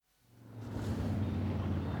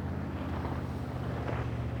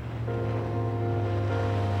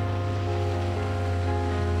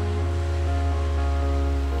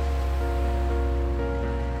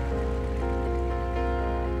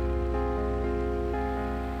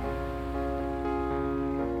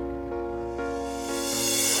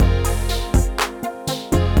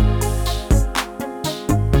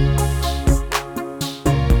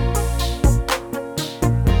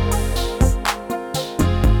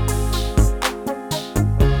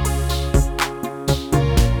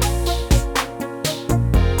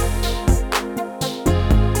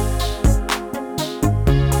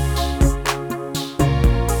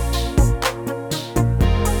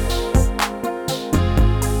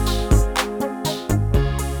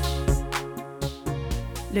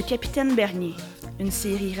Le Capitaine Bernier, une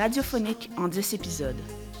série radiophonique en 10 épisodes.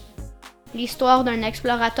 L'histoire d'un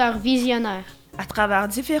explorateur visionnaire. À travers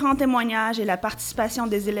différents témoignages et la participation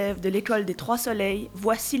des élèves de l'École des Trois-Soleils,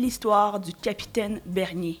 voici l'histoire du Capitaine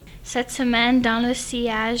Bernier. Cette semaine dans le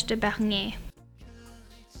sillage de Bernier.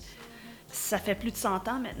 Ça fait plus de 100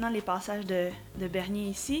 ans maintenant, les passages de Bernier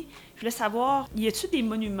ici. Je voulais savoir, y a-t-il des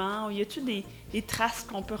monuments ou y a-t-il des traces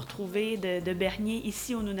qu'on peut retrouver de Bernier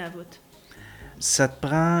ici au Nunavut? Ça te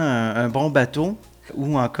prend un bon bateau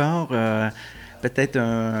ou encore peut-être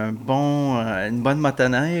une bonne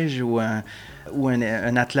motoneige ou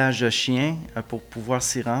un attelage de chien pour pouvoir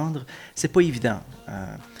s'y rendre. C'est pas évident.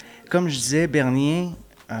 Comme je disais, Bernier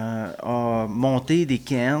a monté des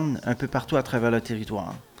cairns un peu partout à travers le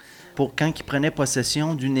territoire. Quand il prenait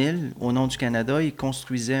possession d'une île au nom du Canada, il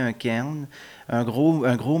construisait un cairn, un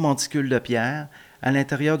gros monticule de pierre. À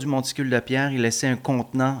l'intérieur du monticule de pierre, il laissait un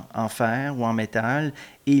contenant en fer ou en métal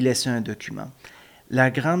et il laissait un document.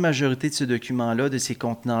 La grande majorité de ces documents-là, de ces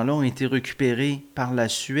contenants-là, ont été récupérés par la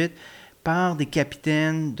suite par des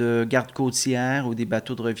capitaines de garde côtière ou des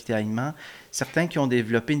bateaux de ravitaillement, certains qui ont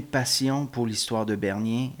développé une passion pour l'histoire de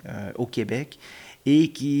Bernier au Québec et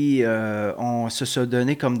qui se sont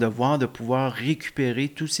donné comme devoir de pouvoir récupérer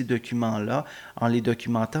tous ces documents-là en les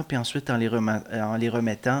documentant, puis ensuite en les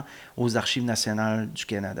remettant aux Archives nationales du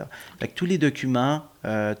Canada. Fait que tous les documents,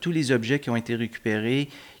 tous les objets qui ont été récupérés,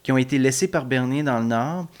 qui ont été laissés par Bernier dans le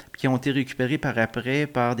Nord, puis qui ont été récupérés par après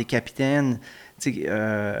par des capitaines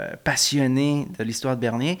passionnés de l'histoire de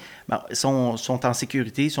Bernier, sont en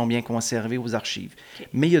sécurité, sont bien conservés aux archives. Okay.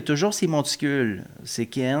 Mais il y a toujours ces monticules, ces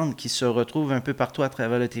cairns qui se retrouvent un peu partout à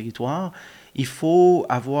travers le territoire. Il faut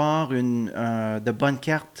avoir de bonnes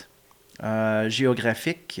cartes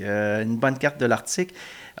géographiques, une bonne carte de l'Arctique,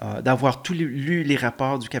 d'avoir lu les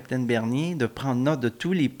rapports du capitaine Bernier, de prendre note de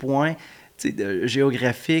tous les points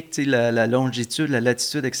géographiques, la longitude, la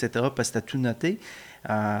latitude, etc., parce que tu as tout noté.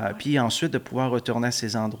 Puis ensuite de pouvoir retourner à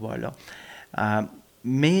ces endroits-là.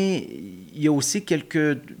 Mais il y a aussi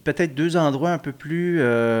peut-être 2 endroits un peu plus...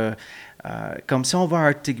 comme si on va à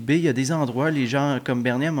Arctic Bay, il y a des endroits, les gens comme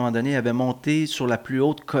Bernier, à un moment donné, avaient monté sur la plus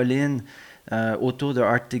haute colline autour de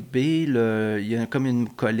Arctic Bay. Il y a comme une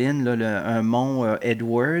colline, un mont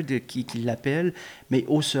Edward qui l'appelle, mais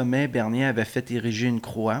au sommet, Bernier avait fait ériger une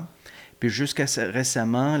croix. Puis jusqu'à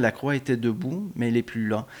récemment, la croix était debout, mais elle n'est plus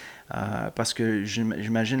là. Parce que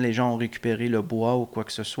j'imagine les gens ont récupéré le bois ou quoi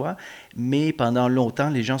que ce soit, mais pendant longtemps,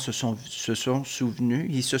 les gens se sont souvenus,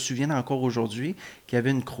 ils se souviennent encore aujourd'hui qu'il y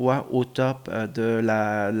avait une croix au top de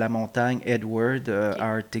la montagne Edward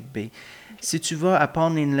à Arctic Bay. Si tu vas à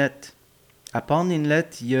Pond Inlet,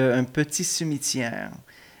 il y a un petit cimetière.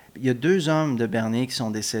 Il y a 2 hommes de Bernier qui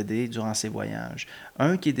sont décédés durant ces voyages.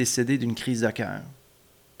 Un qui est décédé d'une crise de cœur,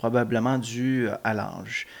 probablement due à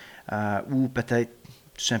l'âge, ou peut-être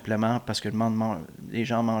tout simplement parce que les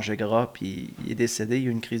gens mangeaient gras, puis il est décédé, il y a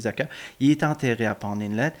eu une crise de cœur. Il est enterré à Pond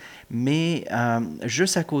Inlet, mais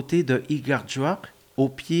juste à côté de Igardjuak, au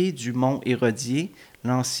pied du mont Hérodier,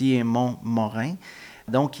 l'ancien mont Morin.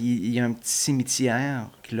 Donc, il y a un petit cimetière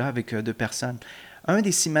là avec 2 personnes. Un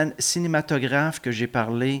des cinématographes que j'ai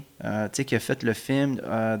parlé, qui a fait le film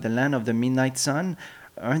The Land of the Midnight Sun,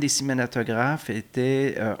 un des cinématographes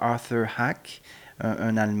était Arthur Hack,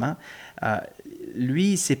 un Allemand.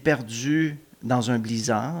 Lui, il s'est perdu dans un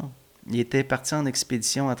blizzard. Il était parti en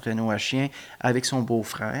expédition à traîneau à chien avec son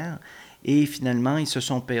beau-frère. Et finalement, ils se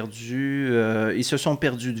sont perdus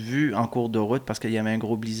de vue en cours de route parce qu'il y avait un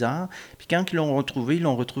gros blizzard. Puis quand ils l'ont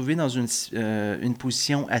retrouvé dans une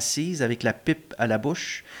position assise avec la pipe à la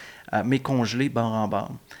bouche, mais congelée bord en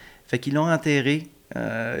bord. Fait qu'ils l'ont enterré.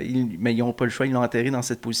 Mais ils n'ont pas le choix, ils l'ont enterré dans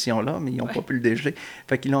cette position-là, mais ils n'ont pas pu le dégeler.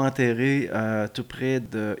 Fait qu'ils l'ont enterré tout près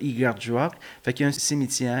de Igardjuak. Fait qu'il y a un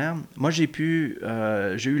cimetière. Moi, j'ai eu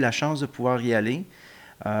la chance de pouvoir y aller.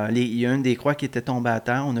 Il y a une des croix qui était tombée à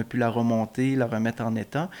terre. On a pu la remonter, la remettre en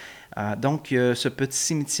état. Donc, ce petit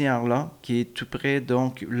cimetière-là, qui est tout près,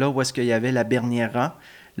 donc, là où est-ce qu'il y avait la Berniera,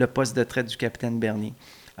 le poste de traite du capitaine Bernier.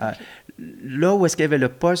 Okay. Là où est-ce qu'il y avait le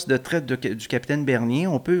poste de traite du capitaine Bernier,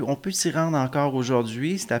 on peut s'y rendre encore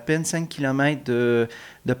aujourd'hui. C'est à peine 5 km de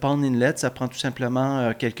Pond Inlet. Ça prend tout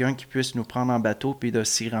simplement quelqu'un qui puisse nous prendre en bateau puis de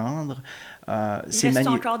s'y rendre. Il reste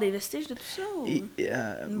encore des vestiges de tout ça?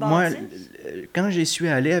 Moi, quand j'y suis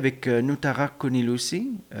allé avec Nutarak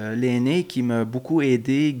Konilusi, l'aîné qui m'a beaucoup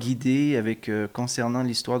aidé, guidé concernant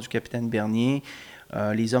l'histoire du capitaine Bernier,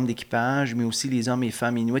 les hommes d'équipage, mais aussi les hommes et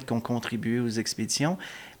femmes inuits qui ont contribué aux expéditions,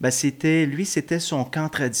 c'était son camp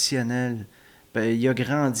traditionnel. Il a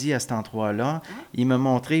grandi à cet endroit-là. Il m'a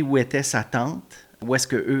montré où était sa tente, où est-ce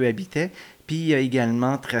qu'eux habitaient. Puis il a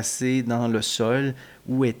également tracé dans le sol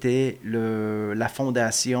où était la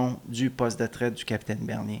fondation du poste de traite du capitaine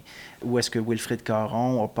Bernier, où est-ce que Wilfrid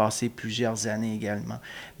Caron a passé plusieurs années également.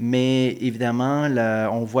 Mais évidemment,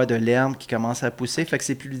 on voit de l'herbe qui commence à pousser, fait que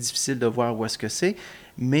c'est plus difficile de voir où est-ce que c'est.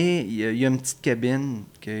 Mais il y a une petite cabine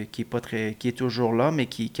qui est toujours là, mais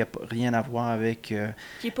qui n'a rien à voir avec... qui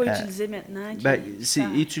n'est pas utilisée maintenant. C'est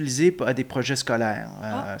utilisé à des projets scolaires,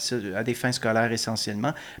 à des fins scolaires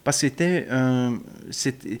essentiellement, parce que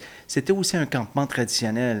c'était aussi un campement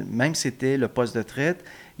traditionnel. Même si c'était le poste de traite,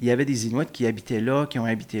 il y avait des Inuits qui ont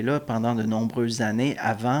habité là pendant de nombreuses années,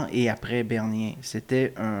 avant et après Bernier.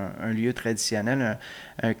 C'était un lieu traditionnel,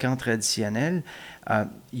 un camp traditionnel.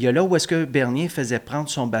 Il y a là où est-ce que Bernier faisait prendre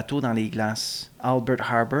son bateau dans les glaces.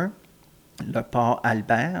 Albert Harbor, le port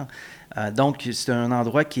Albert. Donc, c'est un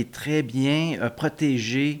endroit qui est très bien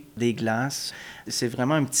protégé des glaces. C'est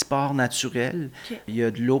vraiment un petit port naturel. Okay. Il y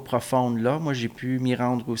a de l'eau profonde là. Moi, j'ai pu m'y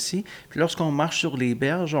rendre aussi. Puis lorsqu'on marche sur les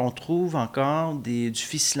berges, on trouve encore du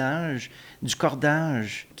ficelage, du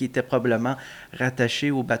cordage qui était probablement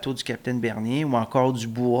rattaché au bateau du capitaine Bernier ou encore du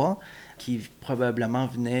bois qui probablement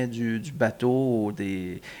venait du bateau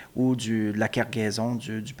ou de la cargaison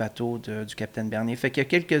du bateau du capitaine Bernier. Fait qu'il y a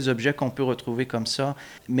quelques objets qu'on peut retrouver comme ça.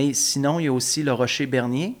 Mais sinon, il y a aussi le rocher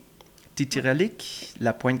Bernier, Titiralik,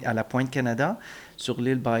 à la Pointe Canada, sur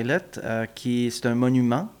l'île Bylot, c'est un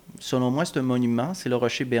monument. Selon moi, c'est un monument, c'est le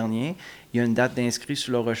rocher Bernier. Il y a une date d'inscrit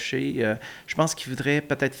sur le rocher. Je pense qu'il faudrait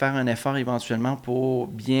peut-être faire un effort éventuellement pour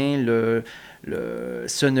bien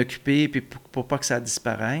s'en occuper et pour pas que ça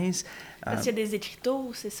disparaisse. Parce qu'il y a des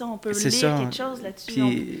écriteaux, c'est ça, on peut lire quelque chose là-dessus.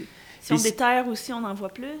 Puis, si on déterre aussi, on en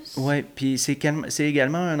voit plus. Oui, puis c'est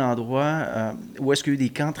également un endroit où est-ce qu'il y a eu des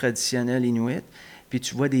camps traditionnels inuits. Puis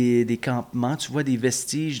tu vois des campements, tu vois des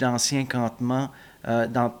vestiges d'anciens campements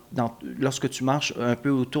lorsque tu marches un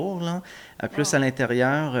peu autour, là, plus à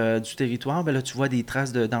l'intérieur du territoire, bien là, tu vois des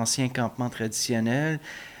traces d'anciens campements traditionnels.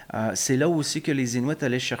 C'est là aussi que les Inuits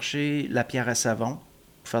allaient chercher la pierre à savon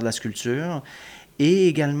pour faire de la sculpture. Et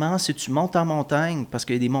également, si tu montes en montagne, parce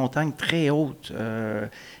qu'il y a des montagnes très hautes,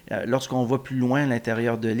 lorsqu'on va plus loin à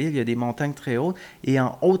l'intérieur de l'île, il y a des montagnes très hautes, et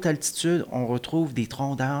en haute altitude, on retrouve des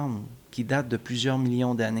troncs d'arbres qui datent de plusieurs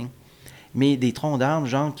millions d'années. Mais des troncs d'arbres,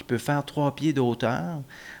 genre, qui peuvent faire 3 pieds de hauteur,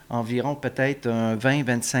 environ peut-être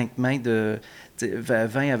 20-25 mètres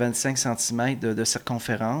 20 à 25 cm de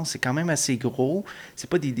circonférence. C'est quand même assez gros. C'est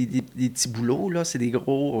pas des petits boulots, là. C'est des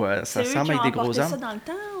gros... ça ressemble à des gros arbres. C'est eux qui ont apporté ça dans le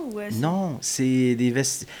temps? Ou non, c'est des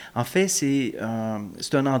vestiges. En fait, c'est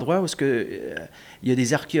un endroit où il y a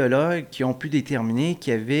des archéologues qui ont pu déterminer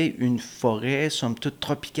qu'il y avait une forêt, somme toute,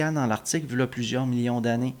 tropicale dans l'Arctique, vu là plusieurs millions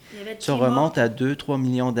d'années. Ça remonte à 2-3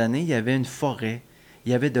 millions d'années. Il y avait une forêt.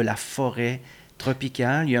 Il y avait de la forêt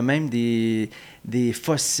tropicale. Il y a même des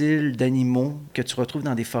fossiles d'animaux que tu retrouves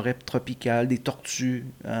dans des forêts tropicales, des tortues,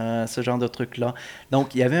 ce genre de trucs-là.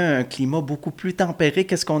 Donc, il y avait un climat beaucoup plus tempéré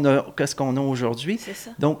qu'est-ce qu'on a aujourd'hui. C'est ça.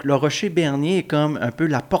 Donc, le rocher Bernier est comme un peu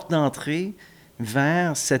la porte d'entrée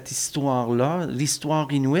vers cette histoire-là,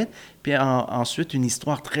 l'histoire inuite, puis ensuite une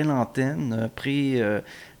histoire très lointaine,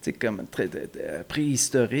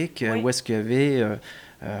 préhistorique, oui. Où est-ce qu'il y avait...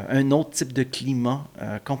 un autre type de climat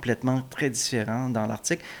complètement très différent dans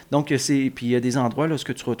l'Arctique. Donc, puis il y a des endroits là,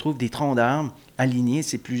 où tu retrouves des troncs d'arbres alignés,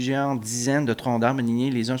 c'est plusieurs dizaines de troncs d'arbres alignés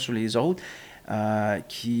les uns sur les autres,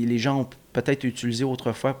 qui les gens ont peut-être utilisé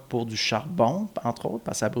autrefois pour du charbon, entre autres,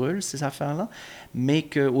 parce que ça brûle, ces affaires-là, mais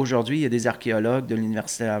qu'aujourd'hui, il y a des archéologues de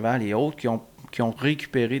l'Université Laval et autres qui ont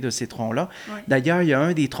récupéré de ces troncs-là. Oui. D'ailleurs, il y a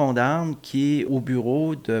un des troncs d'arbres qui est au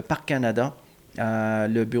bureau de Parc Canada,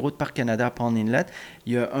 le bureau de Parc Canada à Pond Inlet.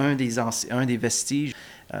 Il y a un des vestiges,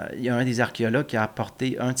 il y a un des archéologues qui a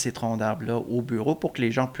apporté un de ces troncs d'arbres-là au bureau pour que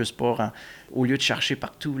les gens puissent pas, au lieu de chercher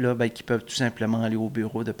partout, là, ben, qu'ils peuvent tout simplement aller au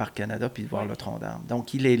bureau de Parc Canada puis voir le tronc d'arbre.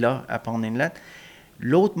 Donc, il est là à Pond Inlet.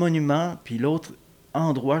 L'autre monument, puis l'autre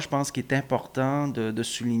endroit, je pense, qui est important de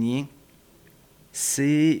souligner,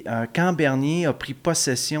 c'est quand Bernier a pris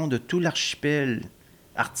possession de tout l'archipel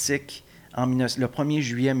arctique le 1er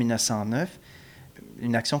juillet 1909,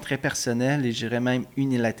 une action très personnelle et je dirais même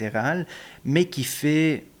unilatérale, mais qui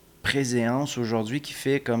fait préséance aujourd'hui, qui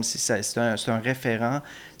fait comme si c'est un référent,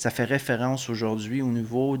 ça fait référence aujourd'hui au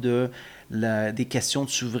niveau des questions de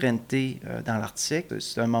souveraineté dans l'Arctique.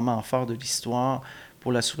 C'est un moment fort de l'histoire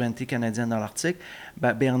pour la souveraineté canadienne dans l'Arctique.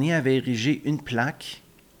 Bernier avait érigé une plaque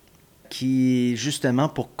qui, justement,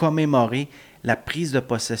 pour commémorer la prise de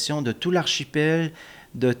possession de tout l'archipel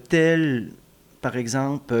de telle, par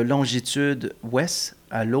exemple, longitude ouest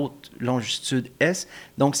à l'autre longitude est.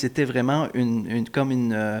 Donc, c'était vraiment comme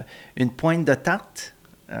une pointe de tarte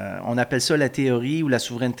On appelle ça la théorie ou la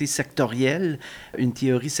souveraineté sectorielle, une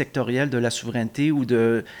théorie sectorielle de la souveraineté ou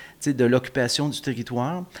de l'occupation du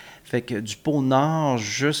territoire. Fait que du pôle nord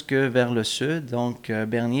jusque vers le sud, donc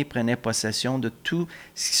Bernier prenait possession de tout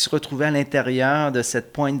ce qui se retrouvait à l'intérieur de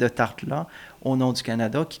cette pointe de tarte-là, au nom du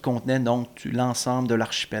Canada, qui contenait donc l'ensemble de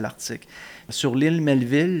l'archipel arctique. Sur l'île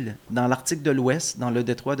Melville, dans l'Arctique de l'Ouest, dans le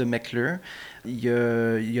détroit de McClure, il y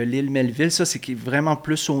a l'île Melville. Ça, c'est vraiment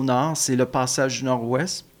plus au nord, c'est le passage du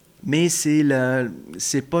nord-ouest, mais c'est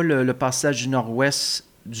pas le passage du nord-ouest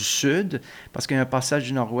du sud, parce qu'il y a un passage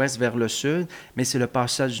du nord-ouest vers le sud, mais c'est le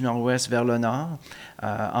passage du nord-ouest vers le nord,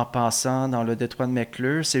 en passant dans le détroit de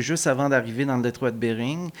McClure. C'est juste avant d'arriver dans le détroit de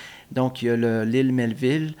Bering. Donc, il y a l'île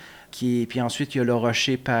Melville, puis ensuite, il y a le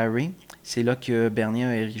rocher Parry. C'est là que Bernier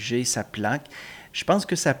a érigé sa plaque. Je pense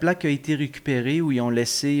que sa plaque a été récupérée ou ils ont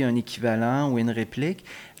laissé un équivalent ou une réplique.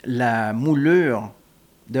 La moulure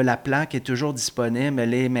de la plaque est toujours disponible.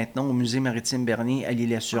 Elle est maintenant au Musée maritime Bernier à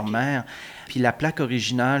l'Îlet-sur-Mer. Puis la plaque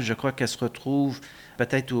originale, je crois qu'elle se retrouve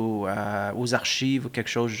peut-être aux archives ou quelque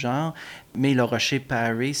chose du genre. Mais le rocher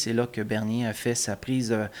Parry, c'est là que Bernier a fait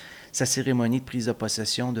sa cérémonie de prise de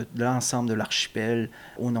possession de l'ensemble de l'archipel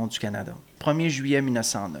au nom du Canada. 1er juillet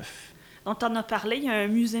 1909. Donc, tu en as parlé, il y a un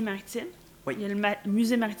musée maritime. Oui. Il y a le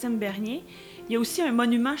musée maritime Bernier. Il y a aussi un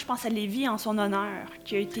monument, je pense, à Lévis en son honneur,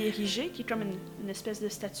 qui a été érigé, qui est comme une espèce de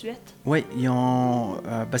statuette. Oui,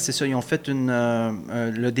 c'est ça, ils ont fait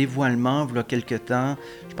le dévoilement, il y a quelque temps,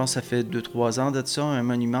 je pense que ça fait 2-3 ans de ça, un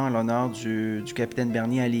monument en l'honneur du capitaine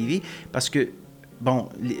Bernier à Lévis, parce que,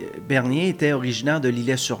 Bernier était originaire de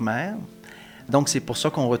l'Îlet-sur-Mer. Donc, c'est pour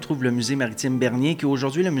ça qu'on retrouve le musée maritime Bernier, qui est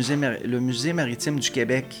aujourd'hui le musée maritime du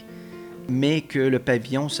Québec, mais que le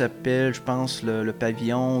pavillon s'appelle, je pense, le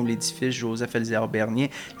pavillon ou l'édifice Joseph-Elzéar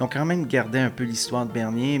Bernier. Ils ont quand même gardé un peu l'histoire de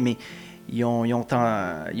Bernier, mais ils ont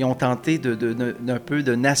tenté d'un peu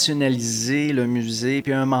de nationaliser le musée,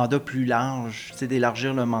 puis un mandat plus large,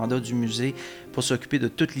 d'élargir le mandat du musée pour s'occuper de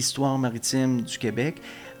toute l'histoire maritime du Québec.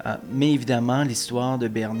 Mais évidemment, l'histoire de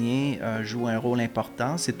Bernier joue un rôle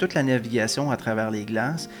important. C'est toute la navigation à travers les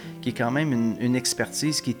glaces, qui est quand même une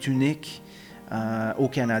expertise qui est unique au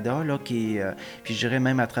Canada, là, puis je dirais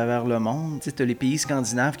même à travers le monde. Tu as les pays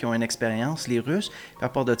scandinaves qui ont une expérience, les Russes, puis à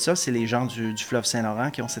part de ça, c'est les gens du fleuve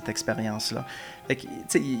Saint-Laurent qui ont cette expérience-là.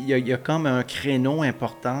 Il y a comme un créneau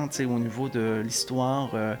important au niveau de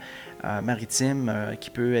l'histoire maritime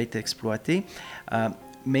qui peut être exploité.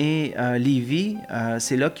 Mais Lévis,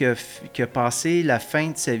 c'est là qu'il a passé la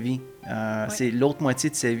fin de sa vie. C'est l'autre moitié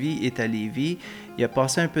de sa vie est à Lévis. Il a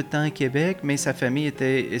passé un peu de temps à Québec, mais sa famille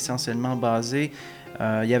était essentiellement basée.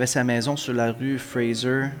 Il y avait sa maison sur la rue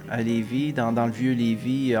Fraser à Lévis, dans le vieux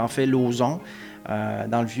Lévis, en fait Lauson.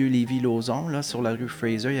 Dans le vieux Lévis-Lauson, là, sur la rue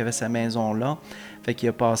Fraser, il y avait sa maison là. Fait qu'il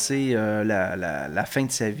a passé la fin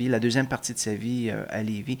de sa vie, la deuxième partie de sa vie à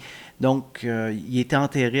Lévis. Donc, il était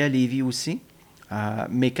enterré à Lévis aussi.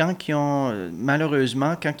 Mais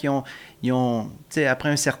malheureusement, quand ils ont après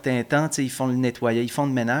un certain temps, ils font le nettoyage, ils font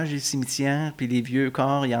le ménage, les cimetières, puis les vieux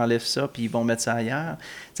corps, ils enlèvent ça, puis ils vont mettre ça ailleurs.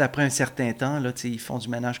 Après un certain temps, là, ils font du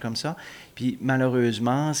ménage comme ça. Puis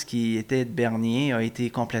malheureusement, ce qui était de Bernier a été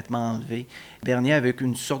complètement enlevé. Bernier avait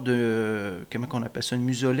une sorte de, comment on appelle ça, une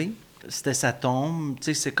musolée. C'était sa tombe,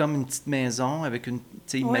 c'est comme une petite maison avec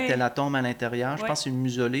il mettait la tombe à l'intérieur. Je pense que c'est une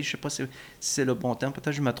musolée, je sais pas si c'est le bon terme, peut-être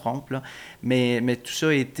que je me trompe là, mais tout ça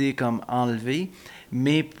a été comme enlevé.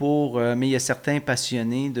 Mais il y a certains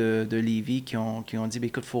passionnés de Lévis qui ont dit,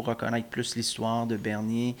 écoute, il faut reconnaître plus l'histoire de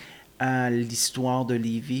Bernier à l'histoire de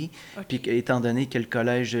Lévis. Okay. Puis étant donné que le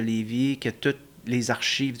collège de Lévis, que toutes les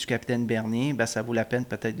archives du capitaine Bernier, ça vaut la peine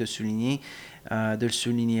peut-être de le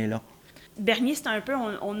souligner là. Bernier, c'était un peu,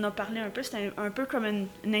 on en a parlé un peu, c'était un peu comme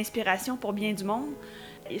une inspiration pour bien du monde.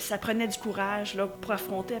 Et ça prenait du courage là, pour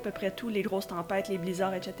affronter à peu près tout, les grosses tempêtes, les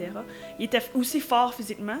blizzards, etc. Il était aussi fort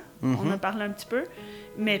physiquement, on en a parlé un petit peu,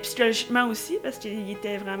 mais psychologiquement aussi, parce qu'il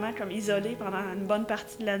était vraiment comme isolé pendant une bonne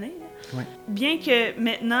partie de l'année. Ouais. Bien que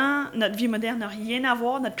maintenant, notre vie moderne n'a rien à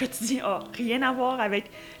voir, notre quotidien n'a rien à voir avec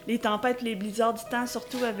les tempêtes, les blizzards du temps,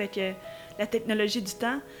 surtout avec la technologie du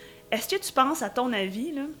temps. Est-ce que tu penses, à ton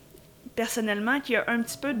avis, là, personnellement, qu'il y a un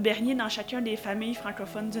petit peu de Bernier dans chacun des familles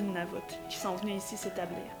francophones du Nunavut qui sont venues ici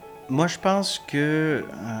s'établir? Moi, je pense que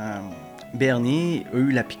Bernier a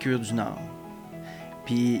eu la piqûre du Nord.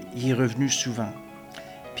 Puis, il est revenu souvent.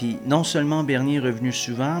 Puis, non seulement Bernier est revenu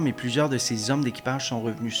souvent, mais plusieurs de ses hommes d'équipage sont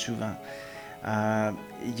revenus souvent.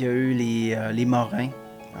 Il y a eu les Morins,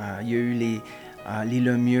 il y a eu les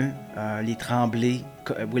Lemieux, les Tremblay,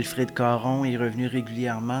 Wilfrid Caron est revenu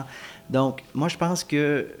régulièrement. Donc, moi, je pense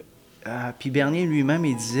que puis Bernier lui-même,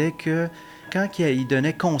 il disait que quand il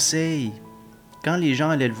donnait conseil quand les gens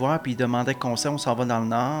allaient le voir puis ils demandaient conseil, on s'en va dans le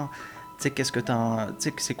nord, tu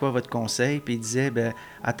sais, c'est quoi votre conseil? Puis il disait, ben,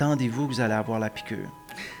 attendez-vous que vous allez avoir la piqûre.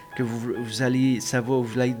 Que vous allez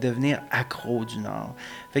devenir accro du nord.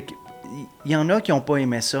 Fait que, il y en a qui n'ont pas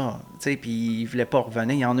aimé ça, puis ils ne voulaient pas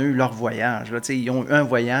revenir. Il y en a eu leur voyage. Là, ils ont eu un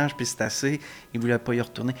voyage, puis c'est assez. Ils ne voulaient pas y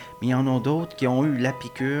retourner. Mais il y en a d'autres qui ont eu la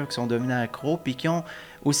piqûre, qui sont devenus accros, puis qui ont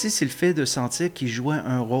aussi, c'est le fait de sentir qu'ils jouaient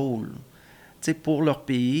un rôle pour leur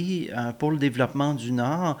pays, pour le développement du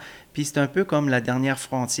Nord. Puis c'est un peu comme la dernière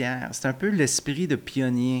frontière. C'est un peu l'esprit de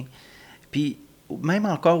pionnier. Puis même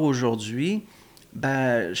encore aujourd'hui,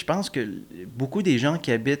 ben, je pense que beaucoup des gens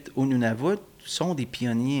qui habitent au Nunavut sont des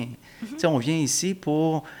pionniers. On vient ici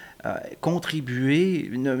pour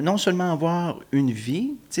contribuer, non seulement avoir une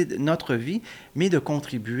vie, notre vie, mais de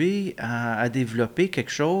contribuer à développer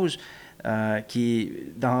quelque chose qui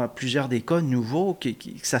est, dans plusieurs des cas, nouveau, que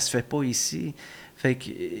ça ne se fait pas ici. Fait que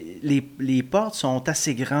les portes sont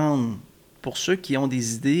assez grandes pour ceux qui ont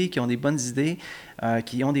des idées, qui ont des bonnes idées,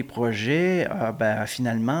 qui ont des projets. Ben,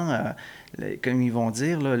 finalement, comme ils vont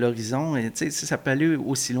dire, là, l'horizon, ça peut aller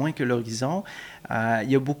aussi loin que l'horizon. Il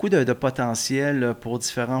y a beaucoup de potentiel pour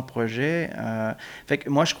différents projets. Fait que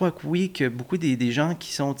moi, je crois que oui, que beaucoup des gens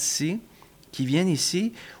qui sont ici, qui viennent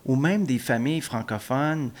ici, ou même des familles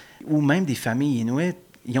francophones, ou même des familles inuites,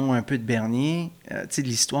 ils ont un peu de Bernier, de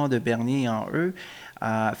l'histoire de Bernier en eux.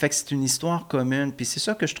 Fait que c'est une histoire commune. Puis c'est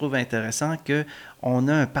ça que je trouve intéressant, qu'on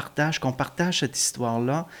a un partage, qu'on partage cette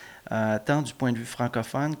histoire-là, tant du point de vue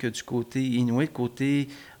francophone que du côté inuit, côté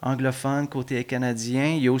anglophone, côté canadien.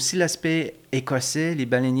 Il y a aussi l'aspect écossais, les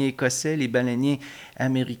baleiniers écossais, les baleiniers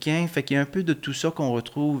américains. Fait qu'il y a un peu de tout ça qu'on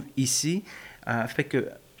retrouve ici. Fait que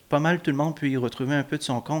pas mal tout le monde peut y retrouver un peu de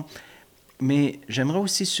son compte. Mais j'aimerais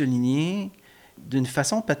aussi souligner, d'une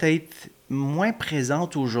façon peut-être moins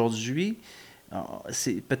présente aujourd'hui,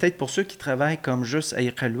 c'est peut-être pour ceux qui travaillent comme juste à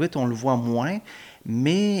Iqaluit, on le voit moins,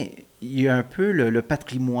 mais il y a un peu le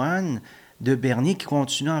patrimoine de Bernier qui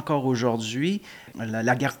continue encore aujourd'hui,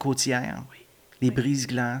 la garde côtière, les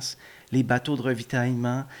brise-glaces, les bateaux de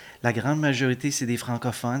ravitaillement. La grande majorité, c'est des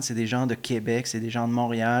francophones, c'est des gens de Québec, c'est des gens de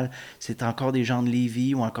Montréal, c'est encore des gens de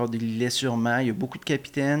Lévis ou encore de l'Îlet-sur-Mer. Il y a beaucoup de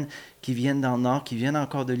capitaines qui viennent dans le Nord, qui viennent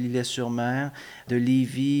encore de l'Îlet-sur-Mer, de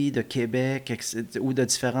Lévis, de Québec ou de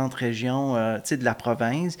différentes régions de la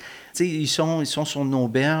province. Ils sont sur nos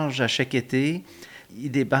berges à chaque été. Ils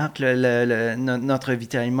débarquent notre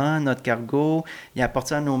ravitaillement, notre cargo, ils apportent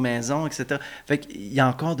ça à nos maisons, etc. Fait qu'il y a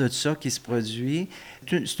encore de ça qui se produit.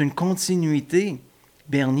 C'est une continuité.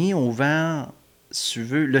 Bernier a ouvert, si tu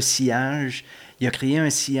veux, le sillage. Il a créé un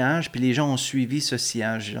sillage, puis les gens ont suivi ce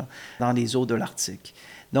sillage-là dans les eaux de l'Arctique.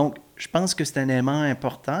 Donc, je pense que c'est un élément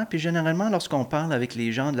important. Puis généralement, lorsqu'on parle avec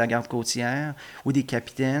les gens de la garde côtière ou des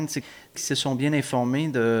capitaines qui se sont bien informés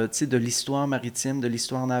de l'histoire maritime, de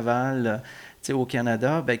l'histoire navale au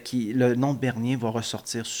Canada, ben, le nom de Bernier va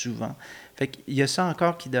ressortir souvent. Fait qu'il y a ça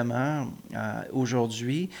encore qui demeure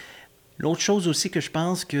aujourd'hui. L'autre chose aussi que je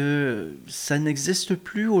pense que ça n'existe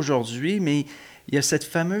plus aujourd'hui, mais il y a cette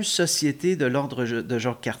fameuse société de l'ordre de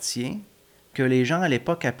Jacques-Cartier que les gens à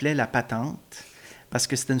l'époque appelaient la Patente, parce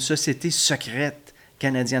que c'était une société secrète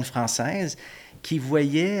canadienne-française qui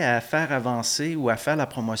voyait à faire avancer ou à faire la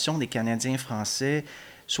promotion des Canadiens français,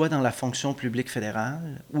 soit dans la fonction publique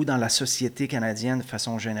fédérale ou dans la société canadienne de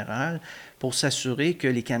façon générale, pour s'assurer que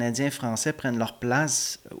les Canadiens français prennent leur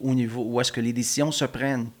place au niveau où est-ce que les décisions se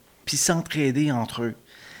prennent, puis s'entraider entre eux.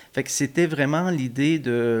 Fait que c'était vraiment l'idée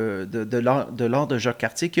de l'ordre de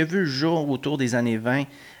Jacques-Cartier qui a vu le jour autour des années 20,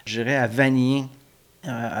 je dirais à Vanier,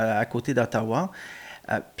 à côté d'Ottawa.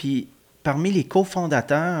 Puis parmi les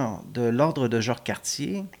cofondateurs de l'ordre de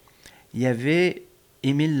Jacques-Cartier, il y avait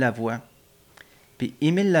Émile Lavoie. Puis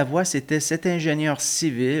Émile Lavoie, c'était cet ingénieur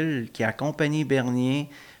civil qui a accompagné Bernier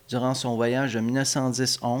durant son voyage de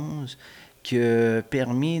 1910-11, qui a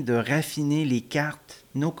permis de raffiner les cartes,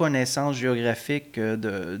 nos connaissances géographiques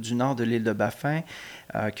du nord de l'île de Baffin,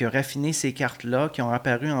 qui a raffiné ces cartes-là, qui ont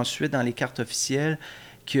apparu ensuite dans les cartes officielles,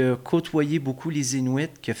 qui a côtoyé beaucoup les Inuits,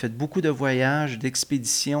 qui a fait beaucoup de voyages,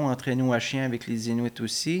 d'expéditions en traîneau à chien avec les Inuits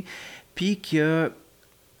aussi, puis qui a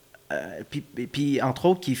puis, entre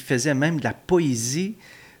autres, qui faisait même de la poésie. Tu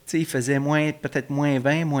sais, il faisait peut-être moins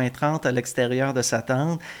 20, moins 30 à l'extérieur de sa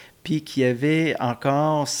tente, puis qui avait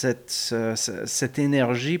encore cette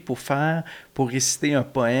énergie pour réciter un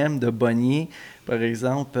poème de Bonnier, par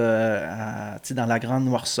exemple, dans la grande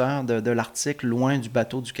noirceur de l'Arctique, loin du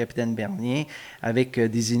bateau du capitaine Bernier, avec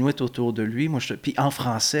des Inuits autour de lui. Puis en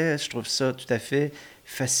français, je trouve ça tout à fait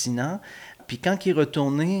fascinant. Puis quand il est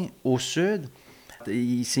retourné au sud,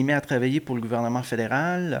 Il s'est mis à travailler pour le gouvernement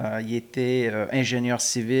fédéral. Il était ingénieur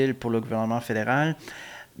civil pour le gouvernement fédéral.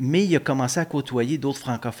 Mais il a commencé à côtoyer d'autres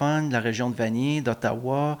francophones de la région de Vanier,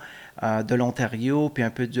 d'Ottawa, de l'Ontario, puis un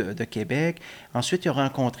peu de Québec. Ensuite, il a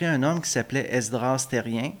rencontré un homme qui s'appelait Esdras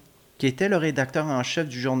Terrien, qui était le rédacteur en chef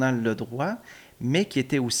du journal Le Droit, mais qui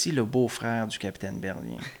était aussi le beau-frère du capitaine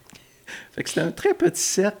Bernier. Fait que c'était un très petit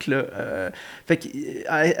cercle. Fait que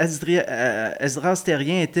Esdras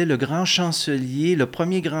Terrien était le grand chancelier, le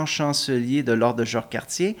premier grand chancelier de l'ordre de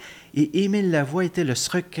Jacques-Cartier, et Émile Lavoie était le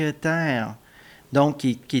secrétaire, donc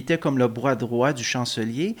qui était comme le bras droit du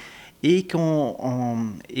chancelier, et qu'on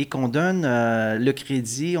donne le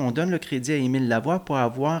crédit, on donne le crédit à Émile Lavoie pour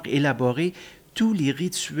avoir élaboré tous les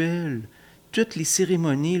rituels, toutes les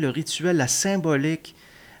cérémonies, le rituel, la symbolique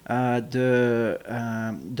de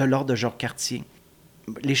l'ordre de Jacques-Cartier.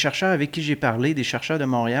 Les chercheurs avec qui j'ai parlé, des chercheurs de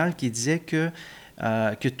Montréal, qui disaient que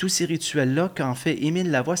tous ces rituels-là, qu'en fait,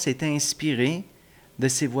 Émile Lavoie s'était inspiré de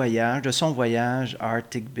ses voyages, de son voyage à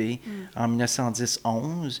Arctic Bay en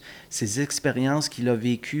 1910-11, ses expériences qu'il a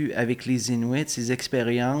vécues avec les Inuits, ses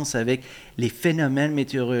expériences avec les phénomènes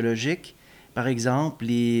météorologiques, par exemple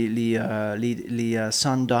les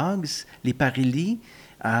sundogs, les parilies.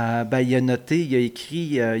 Il a noté, il a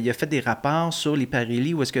écrit, il a fait des rapports sur les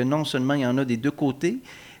parilies où est-ce que non seulement il y en a des deux côtés,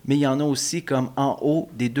 mais il y en a aussi comme en haut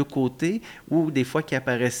des deux côtés, ou des fois qui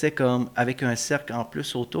apparaissaient comme avec un cercle en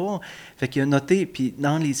plus autour. Fait qu'il a noté, puis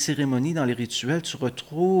dans les cérémonies, dans les rituels, tu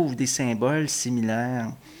retrouves des symboles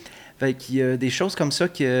similaires. Fait qu'il y a des choses comme ça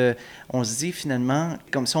qu'on se dit finalement,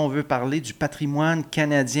 comme si on veut parler du patrimoine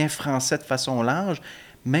canadien-français de façon large,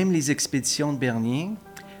 même les expéditions de Bernier,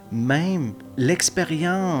 même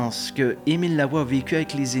l'expérience que Émile Lavoie a vécue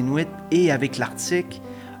avec les Inuits et avec l'Arctique,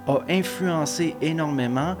 a influencé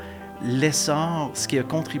énormément l'essor, ce qui a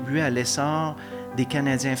contribué à l'essor des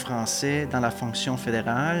Canadiens français dans la fonction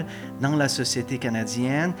fédérale, dans la société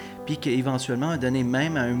canadienne, puis qui éventuellement a donné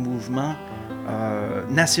même à un mouvement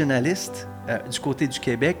nationaliste du côté du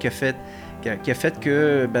Québec qui a fait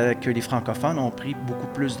que les francophones ont pris beaucoup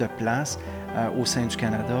plus de place au sein du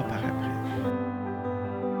Canada par après.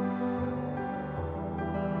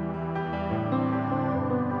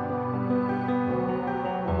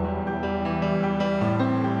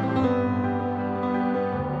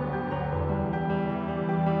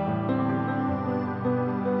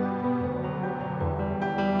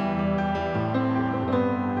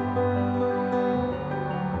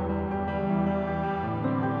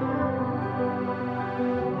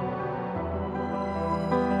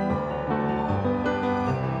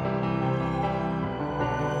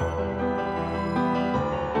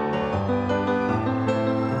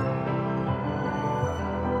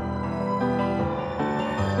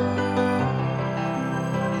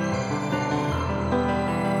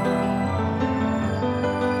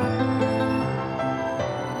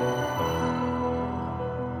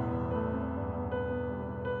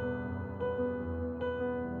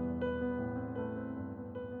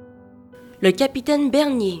 Le capitaine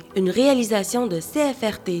Bernier, une réalisation de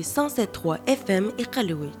CFRT 107.3 FM et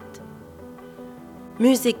Iqaluit.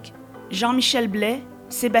 Musique Jean-Michel Blais,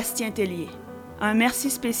 Sébastien Tellier. Un merci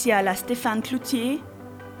spécial à Stéphane Cloutier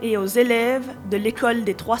et aux élèves de l'École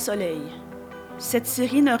des Trois Soleils. Cette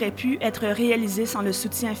série n'aurait pu être réalisée sans le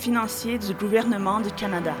soutien financier du gouvernement du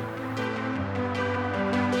Canada.